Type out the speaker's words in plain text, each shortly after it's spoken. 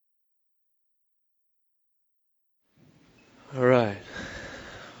All right.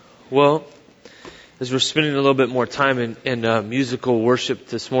 Well, as we're spending a little bit more time in musical worship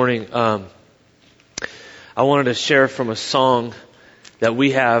this morning, I wanted to share from a song that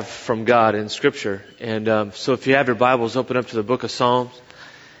we have from God in Scripture. And so if you have your Bibles, open up to the book of Psalms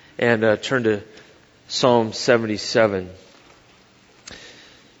and turn to Psalm 77.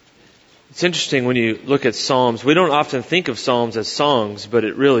 It's interesting when you look at Psalms. We don't often think of Psalms as songs, but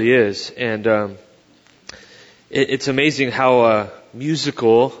it really is. And it's amazing how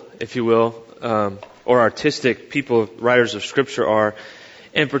musical, if you will, or artistic people, writers of Scripture are.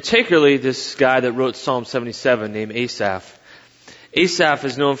 And particularly this guy that wrote Psalm 77 named Asaph. Asaph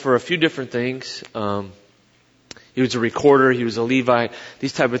is known for a few different things. He was a recorder, he was a Levite,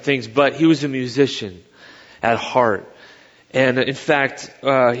 these type of things, but he was a musician at heart. And in fact,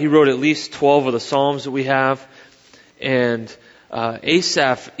 he wrote at least 12 of the Psalms that we have. And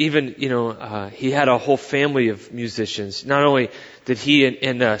Asaph, even, he had a whole family of musicians. Not only did he,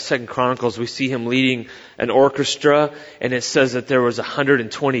 in 2 Chronicles, we see him leading an orchestra, and it says that there was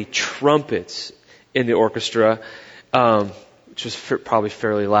 120 trumpets in the orchestra, which was probably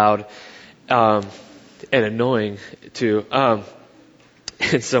fairly loud, and annoying too,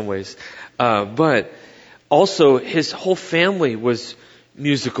 in some ways. But also, his whole family was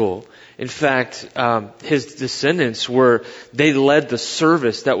musical. In fact, his descendants they led the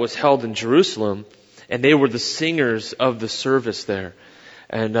service that was held in Jerusalem, and they were the singers of the service there.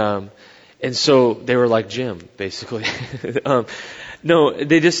 And so they were like Jim, basically.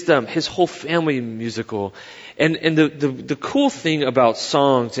 His whole family musical. And the cool thing about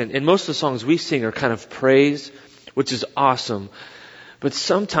songs, and most of the songs we sing are kind of praise, which is awesome. But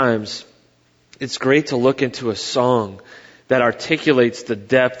sometimes it's great to look into a song that articulates the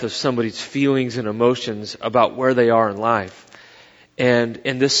depth of somebody's feelings and emotions about where they are in life. And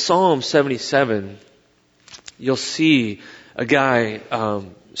in this Psalm 77, you'll see a guy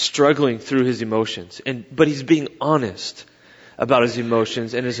struggling through his emotions, but he's being honest about his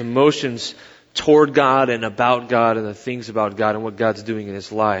emotions and his emotions toward God and about God and the things about God and what God's doing in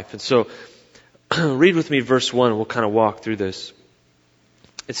his life. And so, read with me verse 1, and we'll kind of walk through this.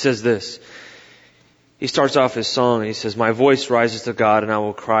 It says this. He starts off his song and he says, "My voice rises to God and I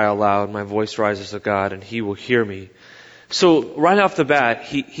will cry aloud. My voice rises to God and He will hear me." So right off the bat,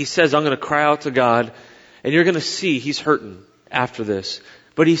 he says, I'm going to cry out to God, and you're going to see he's hurting after this.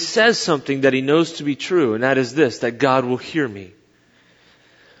 But he says something that he knows to be true, and that is this, that God will hear me.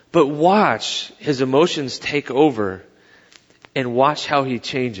 But watch his emotions take over and watch how he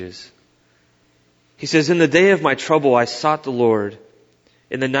changes. He says, "In the day of my trouble I sought the Lord.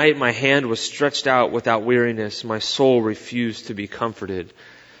 In the night my hand was stretched out without weariness. My soul refused to be comforted."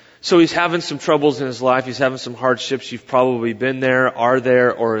 So he's having some troubles in his life. He's having some hardships. You've probably been there, are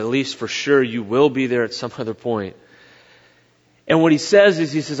there, or at least for sure you will be there at some other point. And what he says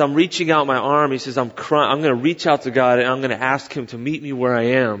is, he says, I'm reaching out my arm. He says, I'm going to reach out to God and I'm going to ask Him to meet me where I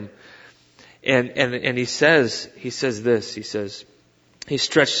am. And he says this, he says, he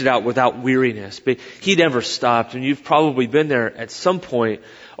stretched it out without weariness, but he never stopped. And you've probably been there at some point,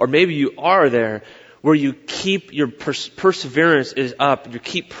 or maybe you are there, where you keep your perseverance is up. You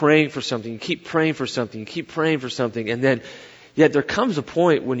keep praying for something. You keep praying for something. You keep praying for something. And then, yet there comes a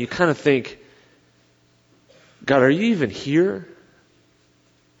point when you kind of think, God, are you even here?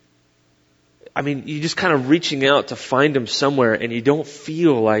 I mean, you're just kind of reaching out to find Him somewhere, and you don't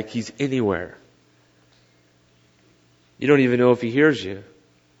feel like He's anywhere. You don't even know if He hears you.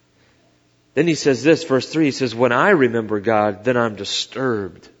 Then he says this, verse 3, he says, "When I remember God, then I'm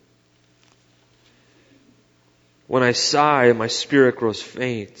disturbed. When I sigh, my spirit grows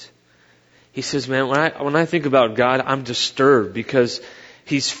faint." He says, man, when I think about God, I'm disturbed because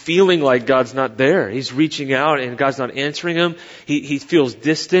he's feeling like God's not there. He's reaching out and God's not answering him. He feels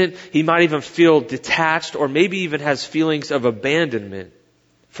distant. He might even feel detached, or maybe even has feelings of abandonment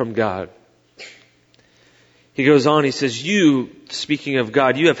from God. He goes on, he says, "You," speaking of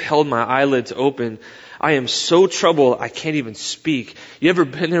God, "you have held my eyelids open. I am so troubled, I can't even speak." You ever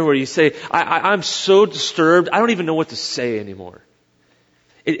been there where you say, I'm so disturbed, I don't even know what to say anymore?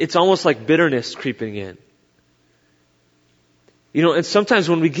 It's almost like bitterness creeping in. And sometimes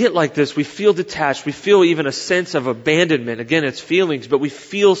when we get like this, we feel detached. We feel even a sense of abandonment. Again, it's feelings, but we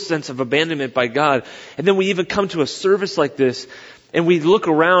feel a sense of abandonment by God. And then we even come to a service like this, and we look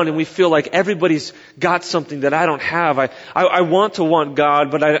around and we feel like everybody's got something that I don't have. I want to want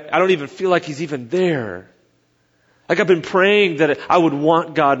God, but I don't even feel like He's even there. Like I've been praying that I would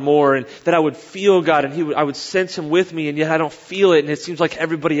want God more and that I would feel God and I would sense Him with me, and yet I don't feel it, and it seems like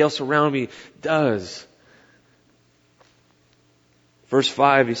everybody else around me does. Verse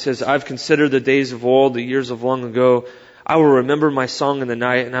 5, he says, "I've considered the days of old, the years of long ago. I will remember my song in the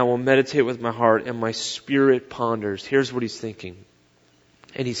night, and I will meditate with my heart, and my spirit ponders. Here's what he's thinking.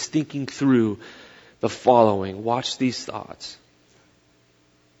 And he's thinking through the following. Watch these thoughts.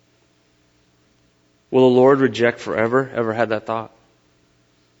 Will the Lord reject forever? Ever had that thought?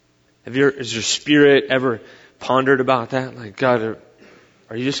 Has your spirit ever pondered about that? Like, God,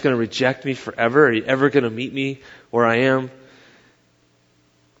 are you just going to reject me forever? Are you ever going to meet me where I am?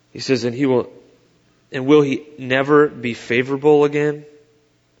 He says, and will he never be favorable again?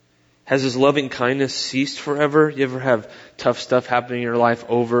 Has his loving kindness ceased forever? You ever have tough stuff happening in your life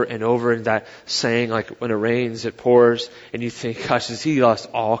over and over, and that saying, like when it rains, it pours, and you think, gosh, has he lost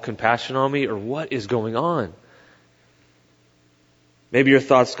all compassion on me, or what is going on? Maybe your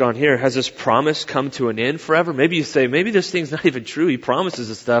thought's gone here. Has this promise come to an end forever? Maybe you say, maybe this thing's not even true. He promises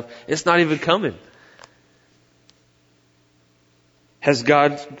this stuff. It's not even coming. Has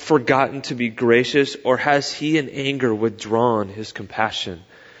God forgotten to be gracious, or has he in anger withdrawn his compassion?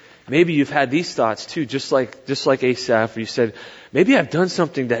 Maybe you've had these thoughts too, just like Asaph, where you said, maybe I've done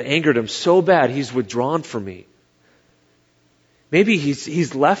something that angered him so bad he's withdrawn from me. Maybe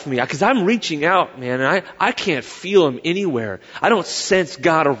he's left me, because I'm reaching out, man, and I can't feel him anywhere. I don't sense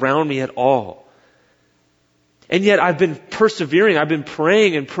God around me at all. And yet I've been persevering, I've been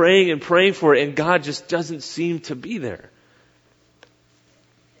praying and praying and praying for it, and God just doesn't seem to be there.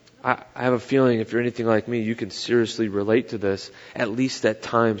 I have a feeling if you're anything like me, you can seriously relate to this, at least at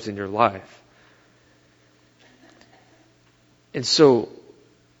times in your life. And so,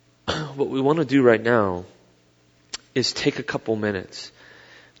 what we want to do right now is take a couple minutes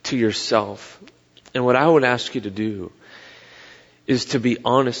to yourself. And what I would ask you to do is to be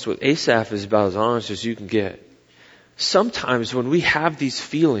honest with, Asaph is about as honest as you can get. Sometimes when we have these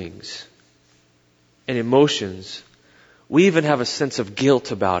feelings and emotions, we even have a sense of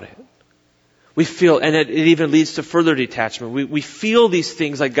guilt about it. We feel, and it even leads to further detachment. We feel these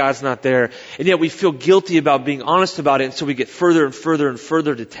things like God's not there, and yet we feel guilty about being honest about it, and so we get further and further and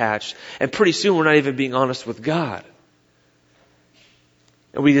further detached. And pretty soon we're not even being honest with God.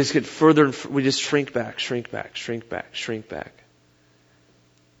 And we just get further and we just shrink back.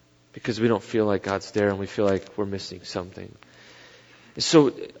 Because we don't feel like God's there, and we feel like we're missing something.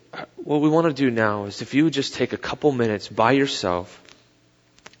 So what we want to do now is if you would just take a couple minutes by yourself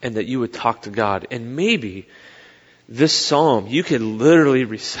and that you would talk to God. And maybe this psalm, you could literally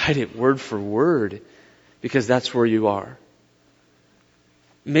recite it word for word because that's where you are.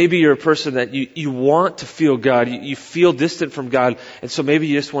 Maybe you're a person that you want to feel God. You feel distant from God. And so maybe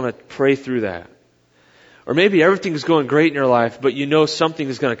you just want to pray through that. Or maybe everything's going great in your life, but you know something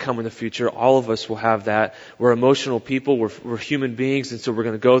is going to come in the future. All of us will have that. We're emotional people. We're human beings, and so we're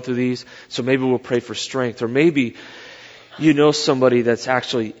going to go through these. So maybe we'll pray for strength. Or maybe you know somebody that's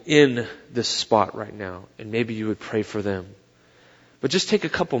actually in this spot right now, and maybe you would pray for them. But just take a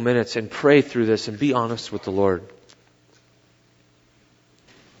couple minutes and pray through this and be honest with the Lord.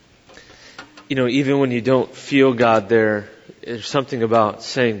 You know, even when you don't feel God there's something about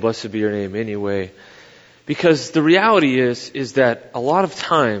saying, "Blessed be your name," anyway. Because the reality is that a lot of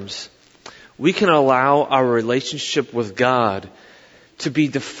times we can allow our relationship with God to be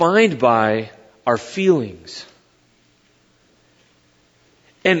defined by our feelings.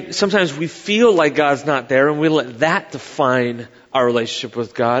 And sometimes we feel like God's not there, and we let that define our relationship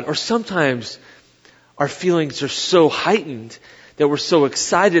with God. Or sometimes our feelings are so heightened that we're so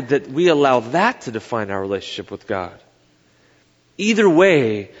excited that we allow that to define our relationship with God. Either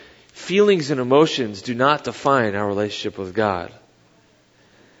way, feelings and emotions do not define our relationship with God.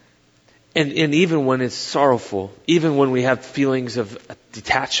 And even when it's sorrowful, even when we have feelings of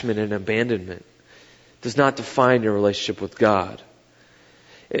detachment and abandonment, it does not define your relationship with God.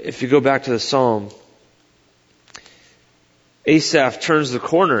 If you go back to the psalm, Asaph turns the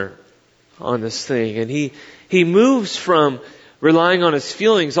corner on this thing, and he moves from relying on his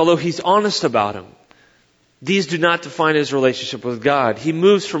feelings, although he's honest about them. These do not define his relationship with God. He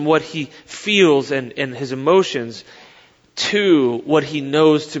moves from what he feels and his emotions to what he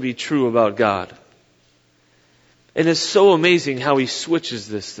knows to be true about God. And it's so amazing how he switches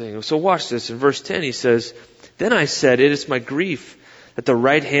this thing. So watch this. In verse 10 he says, "Then I said, it is my grief that the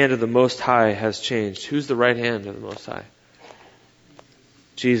right hand of the Most High has changed." Who's the right hand of the Most High?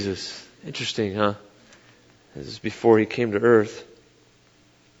 Jesus. Interesting, huh? This is before he came to earth.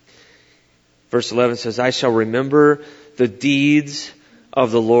 Verse 11 says, "I shall remember the deeds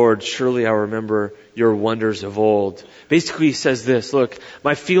of the Lord. Surely I remember your wonders of old." Basically he says this, look,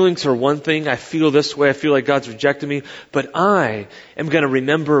 my feelings are one thing. I feel this way. I feel like God's rejected me. But I am going to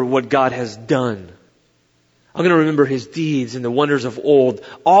remember what God has done. I'm going to remember His deeds and the wonders of old,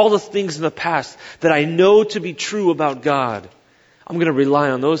 all the things in the past that I know to be true about God. I'm going to rely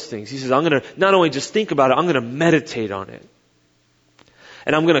on those things. He says, I'm going to not only just think about it, I'm going to meditate on it.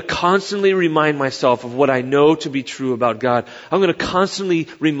 And I'm going to constantly remind myself of what I know to be true about God. I'm going to constantly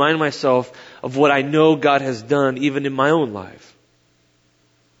remind myself of what I know God has done even in my own life.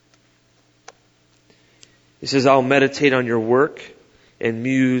 He says, I'll meditate on your work and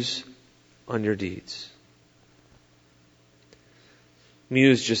muse on your deeds.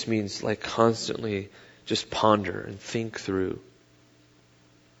 Muse just means like constantly just ponder and think through.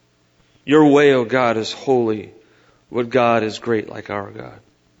 Your way, O God, is holy. What God is great like our God?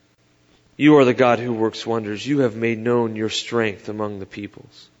 You are the God who works wonders. You have made known your strength among the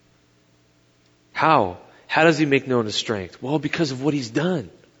peoples. How? How does He make known His strength? Well, because of what He's done.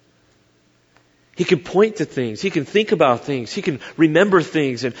 He can point to things. He can think about things. He can remember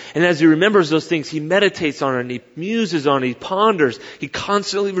things. And as He remembers those things, He meditates on it and He muses on it. He ponders. He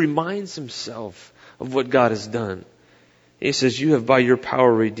constantly reminds Himself of what God has done. He says, you have by your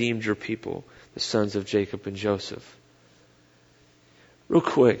power redeemed your people, the sons of Jacob and Joseph. Real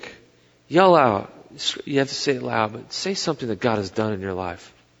quick, yell out. You have to say it loud, but say something that God has done in your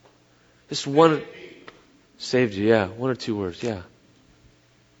life. Just one. Saved you, yeah. One or two words, yeah.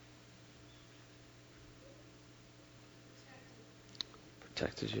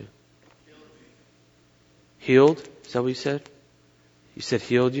 Protected you. Healed? Is that what you said? You said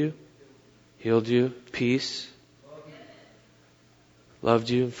healed you? Healed you. Peace. Loved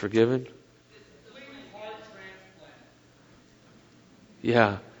you and forgiven.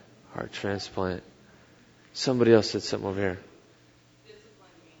 Yeah. Heart transplant. Somebody else said something over here.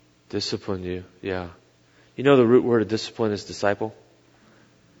 Discipline you. Yeah. You know the root word of discipline is disciple?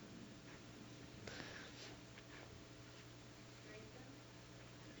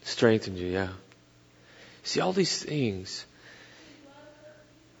 Strengthened you, yeah. See, all these things.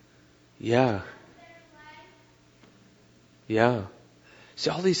 Yeah. Yeah. See,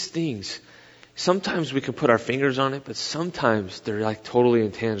 all these things. Sometimes we can put our fingers on it, but sometimes they're like totally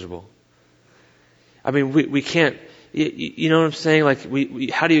intangible. I mean, we can't, you know what I'm saying? Like,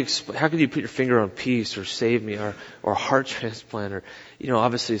 how can you put your finger on peace or save me or heart transplant or, you know,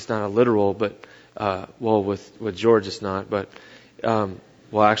 obviously it's not a literal, but, well, with George it's not, but,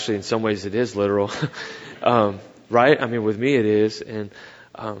 well, actually in some ways it is literal. Right? I mean, with me it is. And,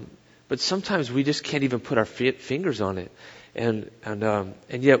 but sometimes we just can't even put our fingers on it. And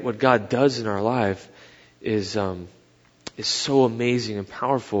yet what God does in our life is so amazing and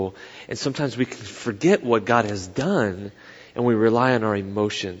powerful. And sometimes we can forget what God has done and we rely on our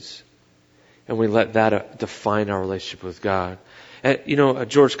emotions and we let that define our relationship with God. And, you know,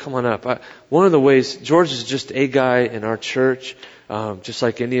 George, come on up. One of the ways, George is just a guy in our church, just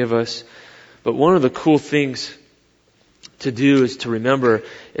like any of us. But one of the cool things to do is to remember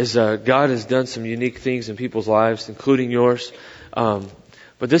is God has done some unique things in people's lives, including yours. But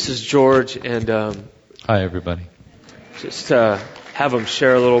this is George, and hi, everybody. Just have him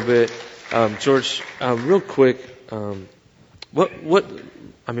share a little bit. George, real quick,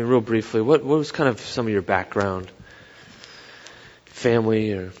 real briefly, what was kind of some of your background,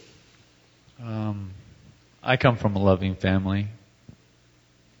 family, or? I come from a loving family,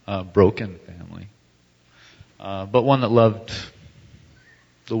 a broken family. But one that loved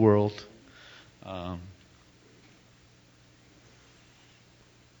the world. I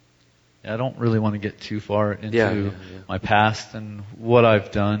don't really want to get too far into my past and what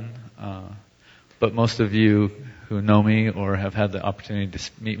I've done. But most of you who know me or have had the opportunity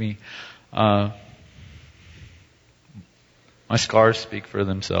to meet me, my scars speak for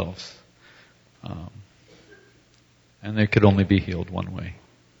themselves. And they could only be healed one way.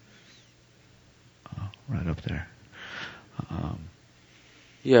 Right up there.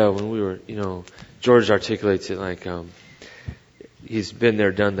 When we were, George articulates it like he's been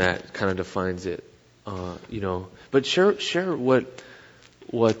there, done that, kind of defines it, But share what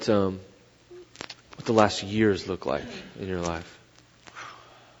the last years look like in your life.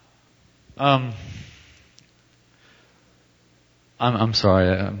 I'm sorry.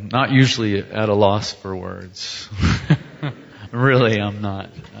 I'm not usually at a loss for words. Really, I'm not.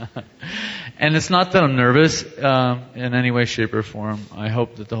 And it's not that I'm nervous in any way, shape, or form. I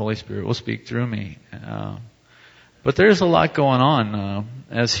hope that the Holy Spirit will speak through me. But there's a lot going on.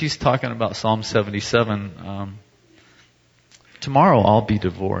 As he's talking about Psalm 77, tomorrow I'll be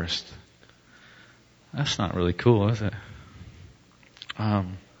divorced. That's not really cool, is it?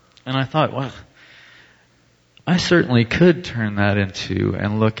 And I thought, well, I certainly could turn that into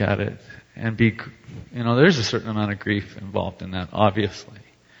and look at it and be, there's a certain amount of grief involved in that, obviously.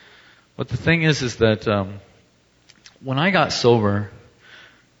 But the thing is that when I got sober,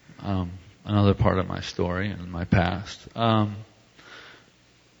 another part of my story and my past, I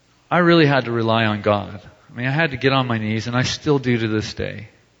really had to rely on God. I mean, I had to get on my knees, and I still do to this day,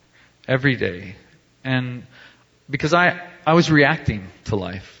 every day. And because I was reacting to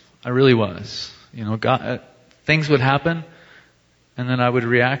life. I really was. You know, God, things would happen, and then I would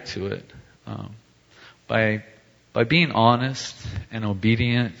react to it. By being honest and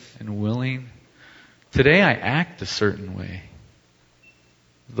obedient and willing, today I act a certain way.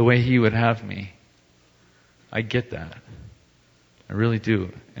 The way He would have me. I get that. I really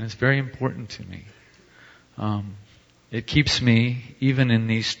do. And it's very important to me. It keeps me, even in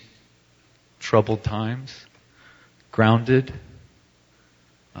these troubled times, grounded.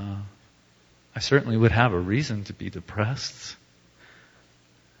 I certainly would have a reason to be depressed,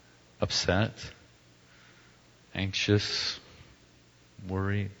 upset, anxious,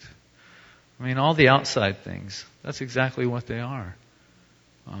 worried. I mean, all the outside things, that's exactly what they are.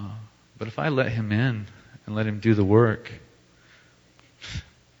 But if I let Him in and let Him do the work,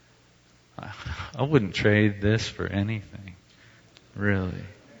 I wouldn't trade this for anything. Really.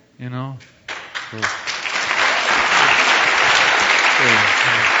 You know?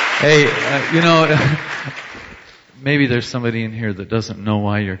 Hey, maybe there's somebody in here that doesn't know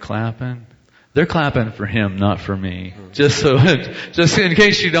why you're clapping. They're clapping for Him, not for me. Just in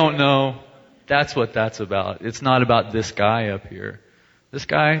case you don't know, that's what that's about. It's not about this guy up here. This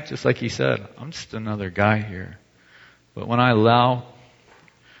guy, just like he said, I'm just another guy here. But when I allow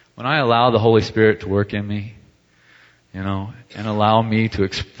the Holy Spirit to work in me, you know, and allow me to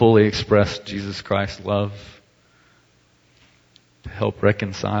fully express Jesus Christ's love, to help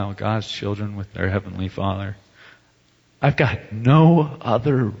reconcile God's children with their Heavenly Father, I've got no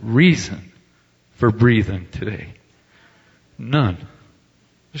other reason for breathing today. None.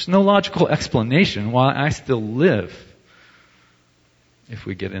 There's no logical explanation why I still live. If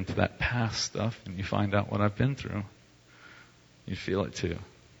we get into that past stuff and you find out what I've been through, you feel it too.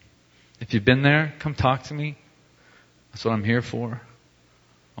 If you've been there, come talk to me. That's what I'm here for.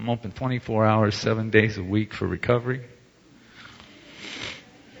 I'm open 24 hours, 7 days a week for recovery.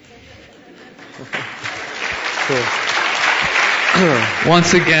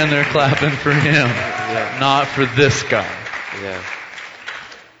 Once again, they're clapping for Him, not for this guy. Yeah.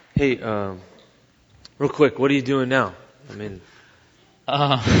 Hey, real quick, what are you doing now? I mean,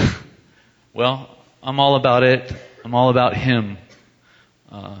 well, I'm all about it. I'm all about Him.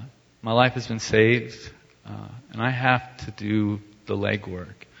 My life has been saved, and I have to do the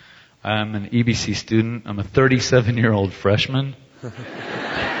legwork. I'm an EBC student. I'm a 37-year-old freshman.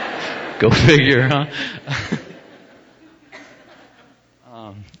 Go figure, huh?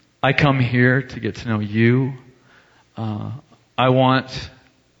 I come here to get to know you. I want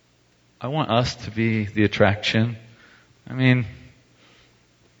us to be the attraction. I mean,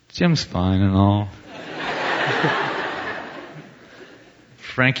 Jim's fine and all.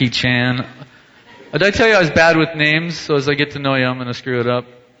 Frankie Chan. Did I tell you I was bad with names? So as I get to know you, I'm going to screw it up.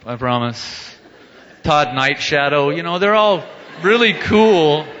 I promise. Todd Nightshadow. You know, they're all really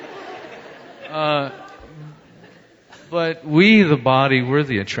cool. But we, the body, we're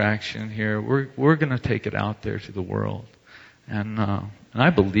the attraction here. We're going to take it out there to the world. And I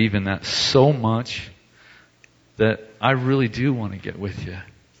believe in that so much that I really do want to get with you.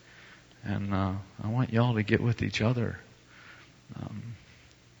 And I want y'all to get with each other.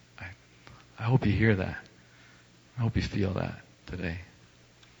 I hope you hear that. I hope you feel that today.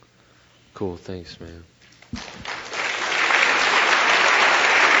 Cool. Thanks, man.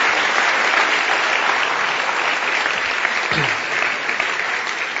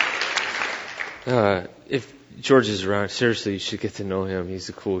 If George is around, seriously, you should get to know him. He's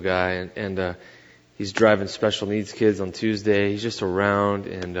a cool guy, and he's driving special needs kids on Tuesday. He's just around,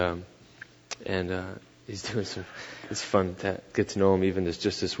 and he's doing some. It's fun to get to know him, even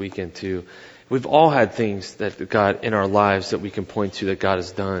just this weekend too. We've all had things that God in our lives that we can point to that God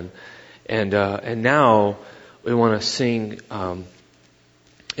has done, and now we want to sing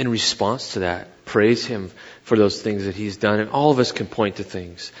in response to that. Praise Him for those things that He's done, and all of us can point to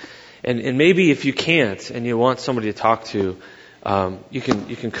things. And maybe if you can't and you want somebody to talk to, you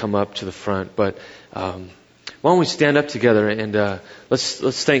can come up to the front. But why don't we stand up together and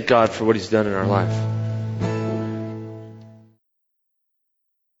let's thank God for what He's done in our life.